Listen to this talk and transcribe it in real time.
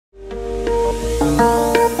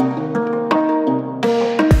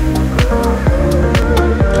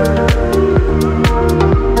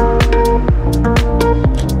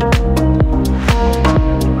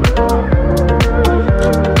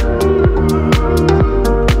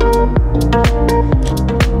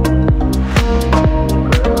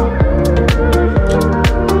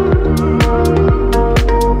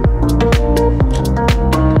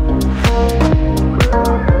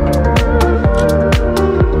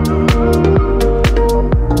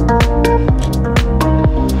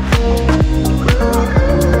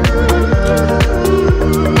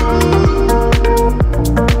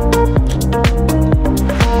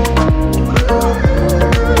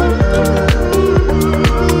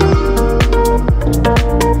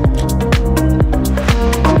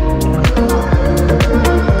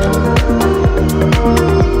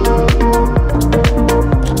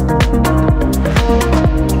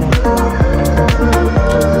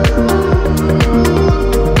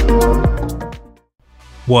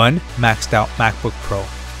1 maxed out MacBook Pro,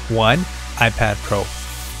 1 iPad Pro,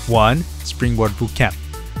 1 Springboard Bootcamp.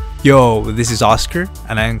 Yo, this is Oscar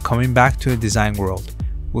and I am coming back to the design world.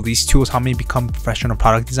 Will these tools help me become a professional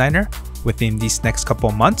product designer within these next couple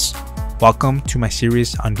of months? Welcome to my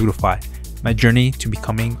series on Dodefy, my journey to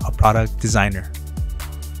becoming a product designer.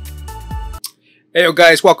 Hey yo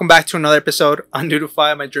guys, welcome back to another episode on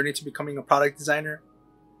Dodefy, my journey to becoming a product designer.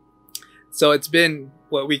 So it's been,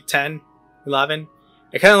 week 10, 11?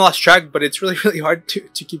 I kind of lost track, but it's really hard to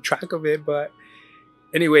keep track of it. But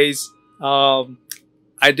anyways,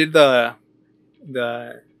 I did the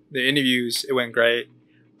interviews. It went great.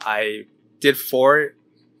 I did 4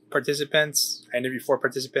 participants. I interviewed 4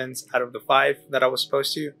 participants out of the 5 that I was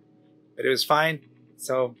supposed to, but it was fine.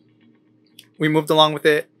 So we moved along with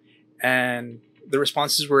it and the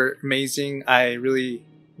responses were amazing. I really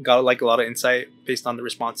got like a lot of insight based on the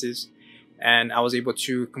responses, and I was able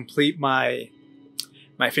to complete my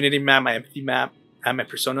affinity map, my empathy map, and my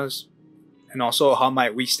personas, and also how my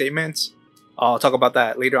we statements. I'll talk about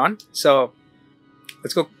that later on. So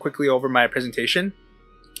let's go quickly over my presentation.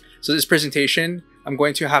 So this presentation, I'm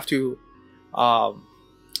going to have to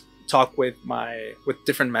talk with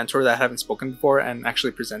different mentors that I haven't spoken before and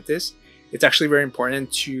actually present this. It's actually very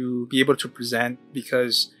important to be able to present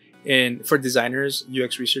because for designers,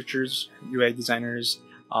 UX researchers, UI designers,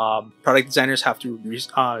 product designers have to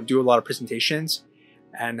do a lot of presentations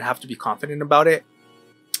and have to be confident about it.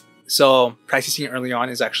 So practicing early on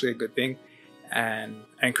is actually a good thing, and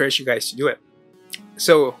I encourage you guys to do it.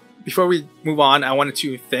 So before we move on, I wanted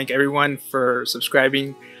to thank everyone for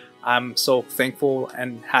subscribing. I'm so thankful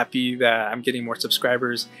and happy that I'm getting more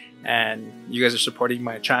subscribers and you guys are supporting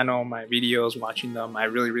my channel, my videos, watching them. I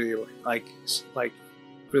really really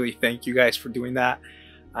thank you guys for doing that.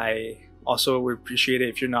 I also would appreciate it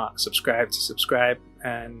if you're not subscribed to subscribe,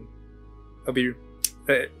 and it'll be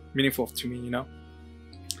meaningful to me, you know.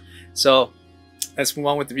 So let's move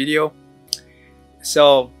on with the video.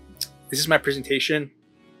 So this is my presentation.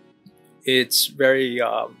 It's very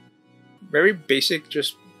basic,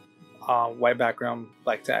 just white background,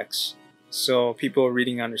 black text. So people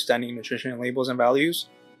reading, understanding nutrition labels and values.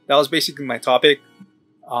 That was basically my topic.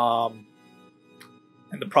 And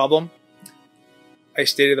the problem, I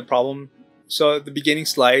stated the problem. So the beginning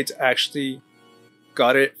slides, I actually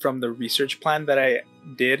got it from the research plan that I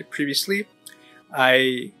did previously.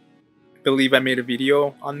 I believe I made a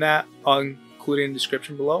video on that. I'll include it in the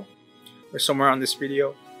description below or somewhere on this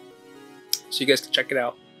video, so you guys can check it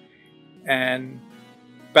out. And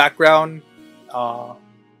background, the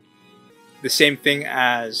same thing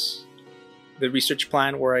as the research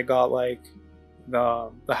plan, where I got like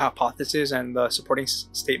the hypothesis and the supporting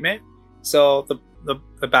statement. So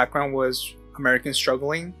the background was Americans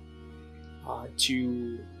struggling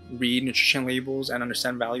to read nutrition labels and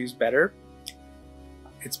understand values better.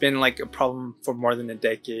 It's been like a problem for more than a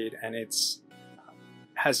decade, and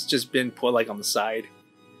has just been put like on the side.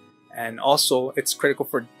 And also it's critical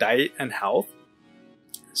for diet and health.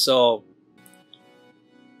 So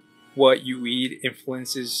what you eat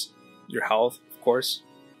influences your health, of course,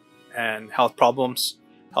 and health problems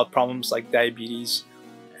like diabetes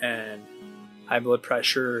and high blood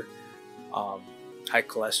pressure, high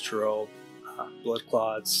cholesterol, blood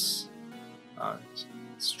clots,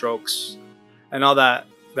 strokes, and all that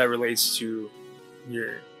relates to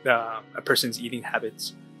a person's eating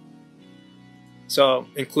habits. So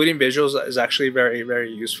including visuals is actually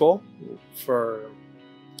very useful for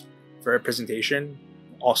a presentation.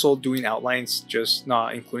 Also doing outlines, just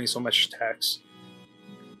not including so much text.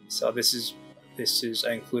 So this is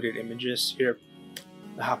I included images here.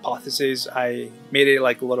 The hypothesis, I made it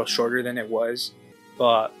like a little shorter than it was,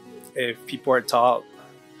 but if people are taught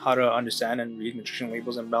how to understand and read nutrition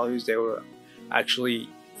labels and values, they will actually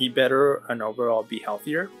eat better and overall be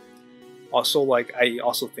healthier. Also, like, I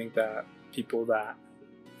also think that people that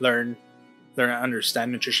learn and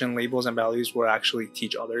understand nutrition labels and values will actually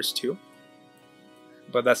teach others too.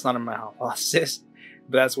 But that's not in my hypothesis,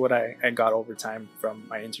 but that's what I got over time from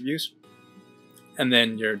my interviews. And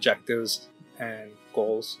then your objectives and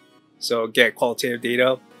goals. So get qualitative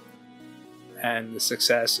data and the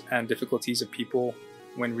success and difficulties of people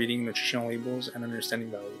when reading nutritional labels and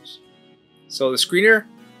understanding values. So the screener,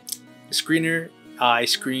 I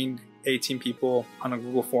screened 18 people on a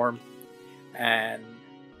Google form, and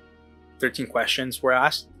 13 questions were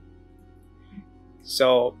asked.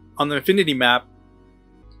 So on the Affinity map,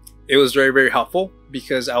 it was very helpful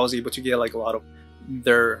because I was able to get like a lot of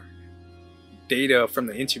their data from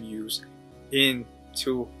the interviews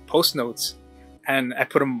into post notes, and I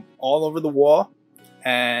put them all over the wall,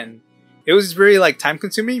 and it was very like time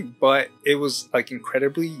consuming, but it was like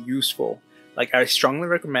incredibly useful. Like I strongly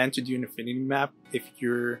recommend to do an affinity map if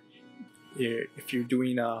you're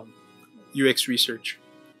doing UX research.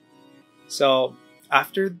 So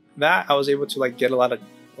after that, I was able to like get a lot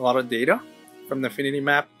of data from the affinity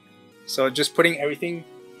map. So just putting everything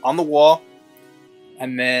on the wall,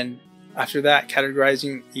 and then after that,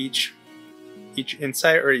 categorizing each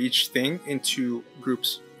insight or each thing into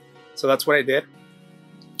groups. So that's what I did.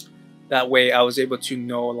 That way I was able to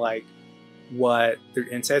know like what their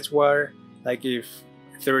insights were, like if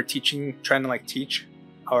they were trying to like teach,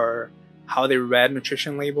 or how they read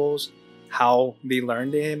nutrition labels, how they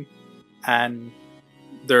learned it, and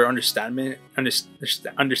their understanding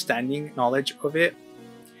knowledge of it,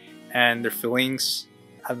 and their feelings,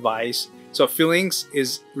 advice. So feelings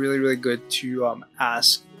is really good to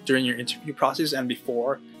ask during your interview process and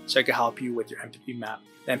before, so I can help you with your empathy map.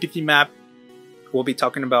 The empathy map, we'll be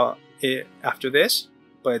talking about it after this,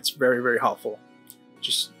 but it's very helpful.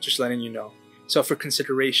 Just letting you know. So for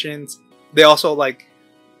considerations, they also like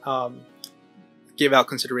give out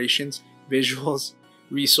considerations, visuals,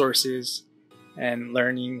 resources, and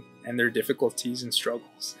learning, and their difficulties and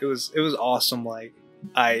struggles. It was awesome. Like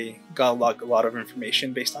I got a lot of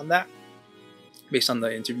information based on that, based on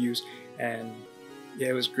the interviews, and yeah,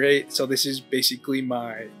 it was great. So this is basically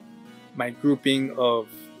my grouping of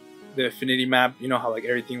the affinity map. You know how like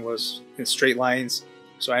everything was in straight lines,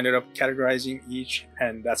 so I ended up categorizing each,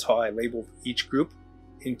 and that's how I labeled each group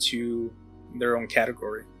into their own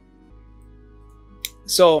category.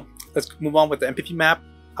 So let's move on with the empathy map.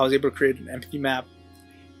 I was able to create an empathy map.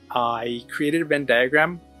 I created a Venn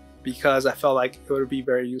diagram because I felt like it would be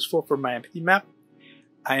very useful for my empathy map.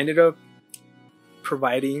 I ended up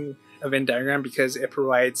providing a Venn diagram because it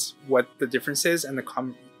provides what the difference is and the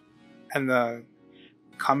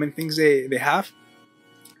common things they have.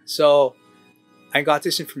 So I got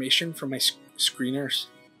this information from my screeners,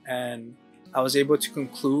 and I was able to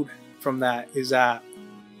conclude from that is that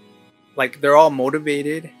like they're all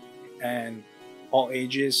motivated, and all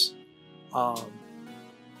ages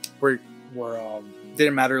were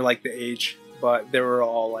didn't matter like the age, but they were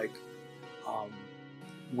all like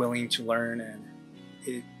willing to learn,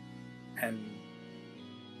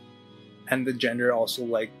 and the gender also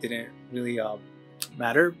like didn't really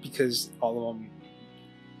matter, because all of them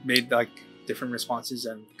made like different responses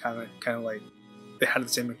and kind of like they had the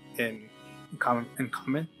same in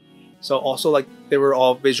common. So also like they were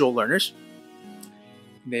all visual learners.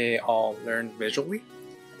 They all learned visually.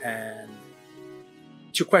 And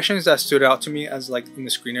two questions that stood out to me as like in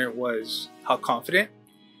the screener was how confident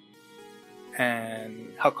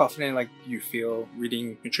like you feel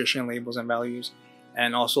reading nutrition labels and values,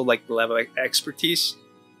 and also like the level of expertise.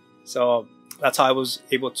 So that's how I was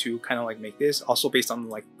able to kind of like make this, also based on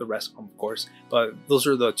like the rest of them, of course, but those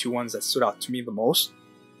are the two ones that stood out to me the most.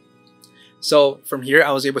 So from here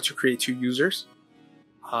I was able to create two users,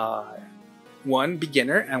 one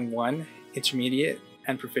beginner and one intermediate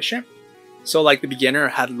and proficient. So like the beginner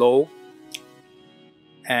had low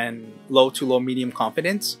to low medium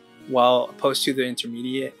confidence, while opposed to the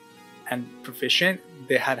intermediate and proficient,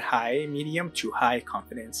 they had high medium to high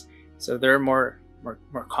confidence. So they're more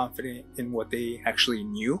confident in what they actually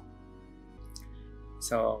knew.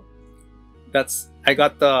 So I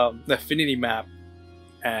got the affinity map,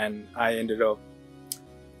 and I ended up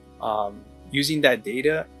using that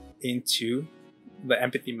data into the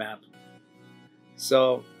empathy map.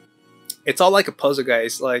 So it's all like a puzzle,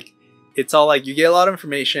 guys. Like it's all like you get a lot of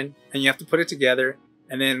information and you have to put it together,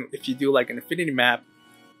 and then if you do like an affinity map,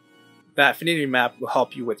 that affinity map will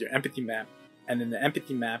help you with your empathy map, and then the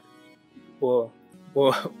empathy map will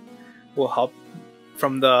help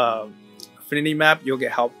from the affinity map. You'll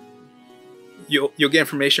get help. You'll get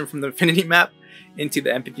information from the affinity map into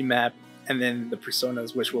the empathy map, and then the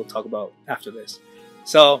personas, which we'll talk about after this.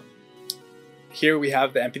 So here we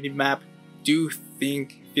have the empathy map. Do,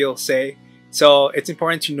 think, feel, say. So it's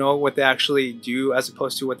important to know what they actually do as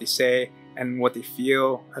opposed to what they say, and what they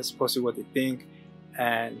feel as opposed to what they think.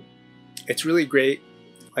 And it's really great,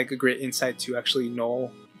 like a great insight to actually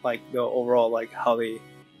know like the overall like how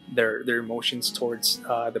their emotions towards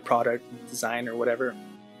the product design or whatever.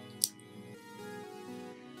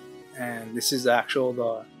 And this is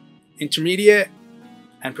the intermediate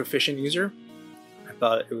and proficient user. I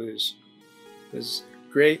thought it was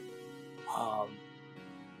great.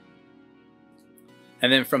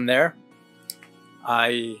 And then from there,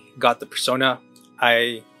 I got the persona.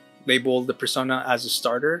 I labeled the persona as a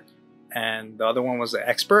starter, and the other one was the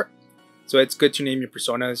expert. So it's good to name your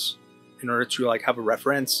personas in order to like have a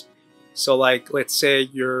reference. So like let's say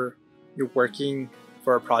you're working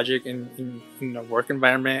for a project in a work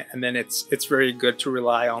environment, and then it's very good to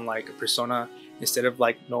rely on like a persona instead of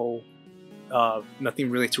like nothing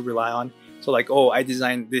really to rely on. So like, oh, I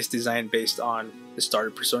designed this design based on the starter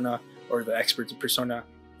persona or the expert persona.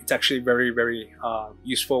 It's actually very, very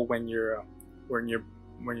useful when you're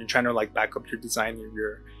trying to like back up your design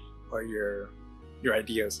or your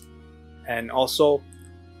ideas. And also,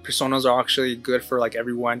 personas are actually good for like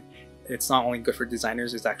everyone. It's not only good for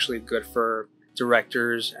designers; it's actually good for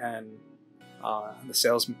directors and the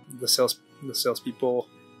salespeople.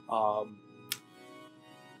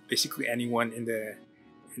 Basically, anyone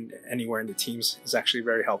anywhere in the teams is actually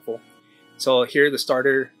very helpful. So here, the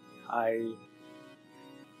starter, I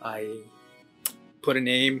put a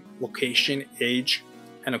name, location, age,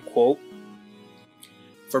 and a quote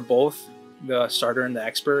for both the starter and the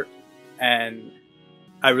expert. And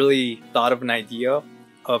I really thought of an idea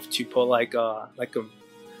to put like a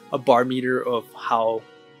bar meter of how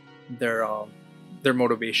their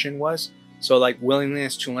motivation was. So like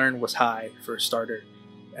willingness to learn was high for a starter,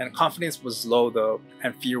 and confidence was low though,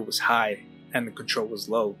 and fear was high, and the control was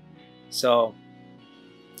low. So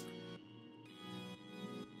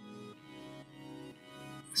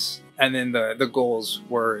and then the goals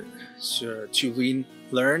were to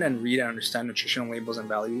learn and read and understand nutritional labels and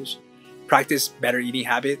values, practice better eating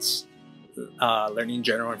habits, learning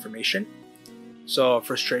general information. So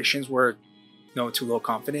frustrations were too low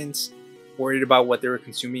confidence, worried about what they were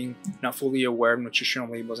consuming, not fully aware of nutritional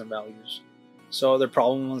labels and values. So their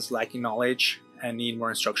problem was lacking knowledge and need more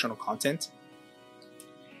instructional content.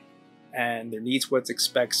 And their needs was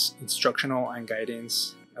expects instructional and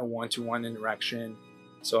guidance, a one-to-one interaction.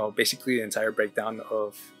 So basically the entire breakdown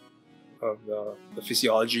of the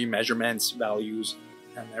physiology, measurements, values,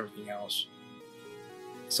 and everything else.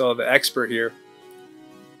 So the expert here,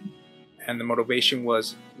 and the motivation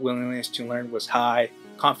was willingness to learn was high,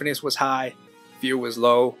 confidence was high, fear was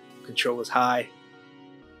low, control was high.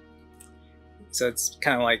 So it's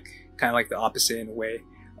kind of like the opposite in a way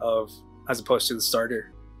of, as opposed to the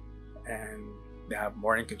starter, and they have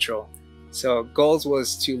more in control. So goals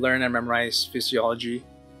was to learn and memorize physiology.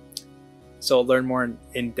 So learn more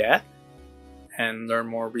in depth and learn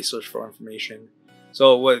more researchful information.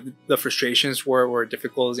 So what the frustrations were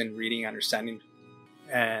difficult in reading, understanding,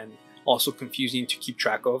 and also confusing to keep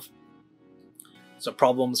track of. So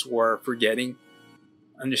problems were forgetting,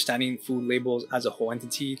 understanding food labels as a whole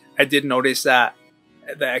entity. I did notice that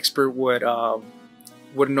the expert would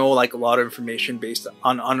know like a lot of information based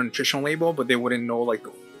on a nutritional label, but they wouldn't know like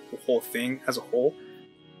the whole thing as a whole.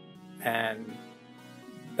 And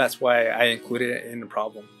that's why I included it in the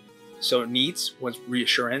problem. So needs was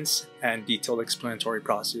reassurance and detailed explanatory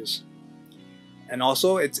process. And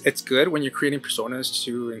also it's good when you're creating personas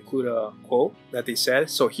to include a quote that they said.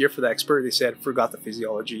 So here for the expert, they said, forgot the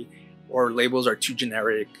physiology, or labels are too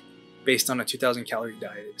generic, based on a 2,000 calorie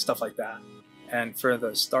diet, stuff like that. And for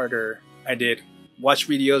the starter, I did watch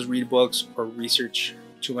videos, read books, or research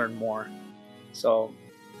to learn more. So,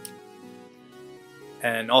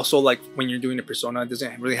 and also like when you're doing a persona, it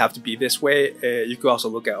doesn't really have to be this way. You could also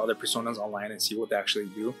look at other personas online and see what they actually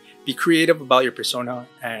do. Be creative about your persona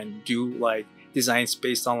and do like designs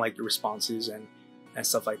based on like the responses and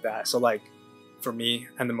stuff like that. So like for me,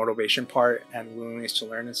 and the motivation part and willingness to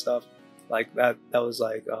learn and stuff like that, was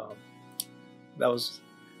like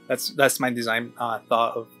that's my design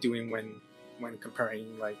thought of doing when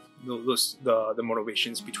comparing like the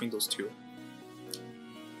motivations between those two.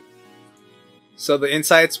 So the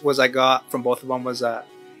insights I got from both of them was that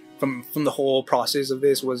from the whole process of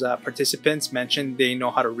this was that participants mentioned they know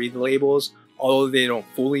how to read the labels, although they don't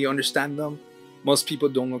fully understand them. Most people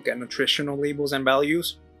don't look at nutritional labels and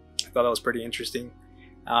values. I thought that was pretty interesting.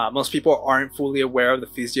 Most people aren't fully aware of the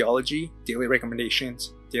physiology, daily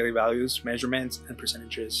recommendations, daily values, measurements, and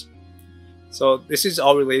percentages. So this is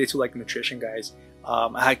all related to like nutrition, guys.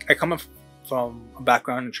 I come from a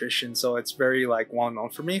background in nutrition, so it's very like well known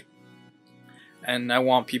for me, and I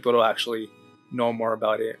want people to actually know more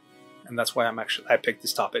about it, and that's why I picked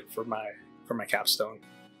this topic for my capstone.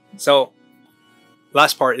 So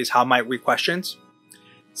last part is how might we questions.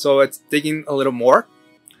 So it's digging a little more.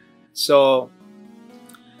 So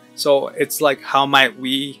it's like how might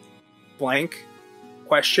we blank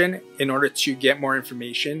question in order to get more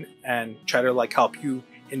information and try to like help you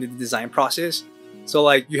in the design process. So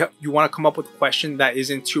like you want to come up with a question that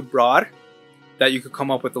isn't too broad, that you could come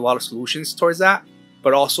up with a lot of solutions towards that,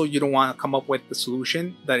 but also you don't want to come up with the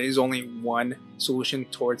solution that is only one solution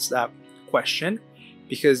towards that question,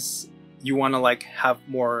 because you want to like have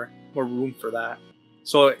more room for that.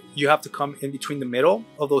 So you have to come in between the middle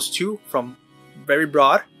of those two, from very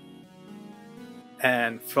broad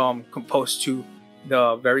and from composed to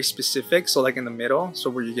the very specific, so like in the middle, so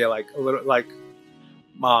where you get like a little like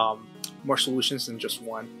more solutions than just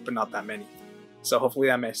one, but not that many. So hopefully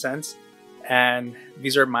that makes sense. And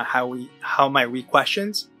these are my how might we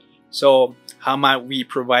questions. So how might we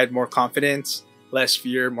provide more confidence, less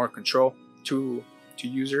fear, more control to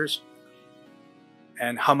users?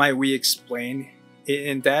 And how might we explain it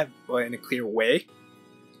in depth but in a clear way?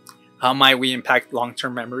 How might we impact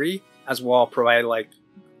long-term memory as well, provide like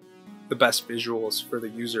the best visuals for the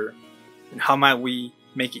user? And how might we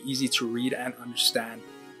make it easy to read and understand?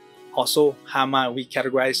 Also, how might we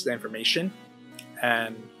categorize the information?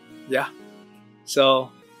 And yeah,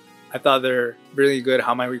 so I thought they're really good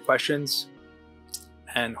how might we questions,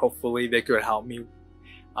 and hopefully they could help me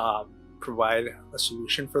provide a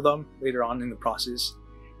solution for them later on in the process.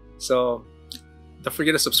 So don't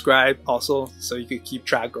forget to subscribe also, so you could keep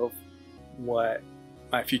track of what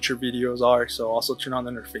my future videos are. So also turn on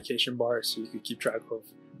the notification bar so you could keep track of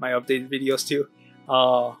my updated videos too.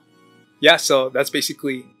 Yeah, so that's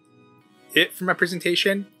basically it for my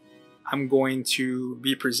presentation. I'm going to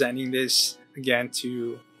be presenting this again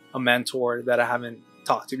to a mentor that I haven't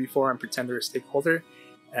talked to before and pretend they're a stakeholder.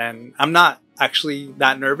 And I'm not actually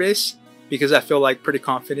that nervous because I feel like pretty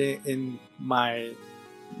confident in my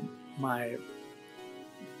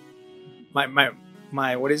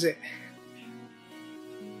what is it?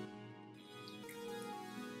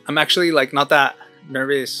 I'm actually like not that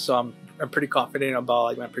nervous, so I'm pretty confident about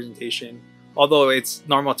like my presentation. Although it's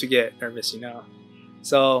normal to get nervous, you know.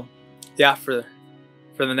 So yeah, for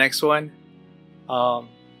the next one,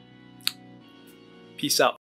 peace out.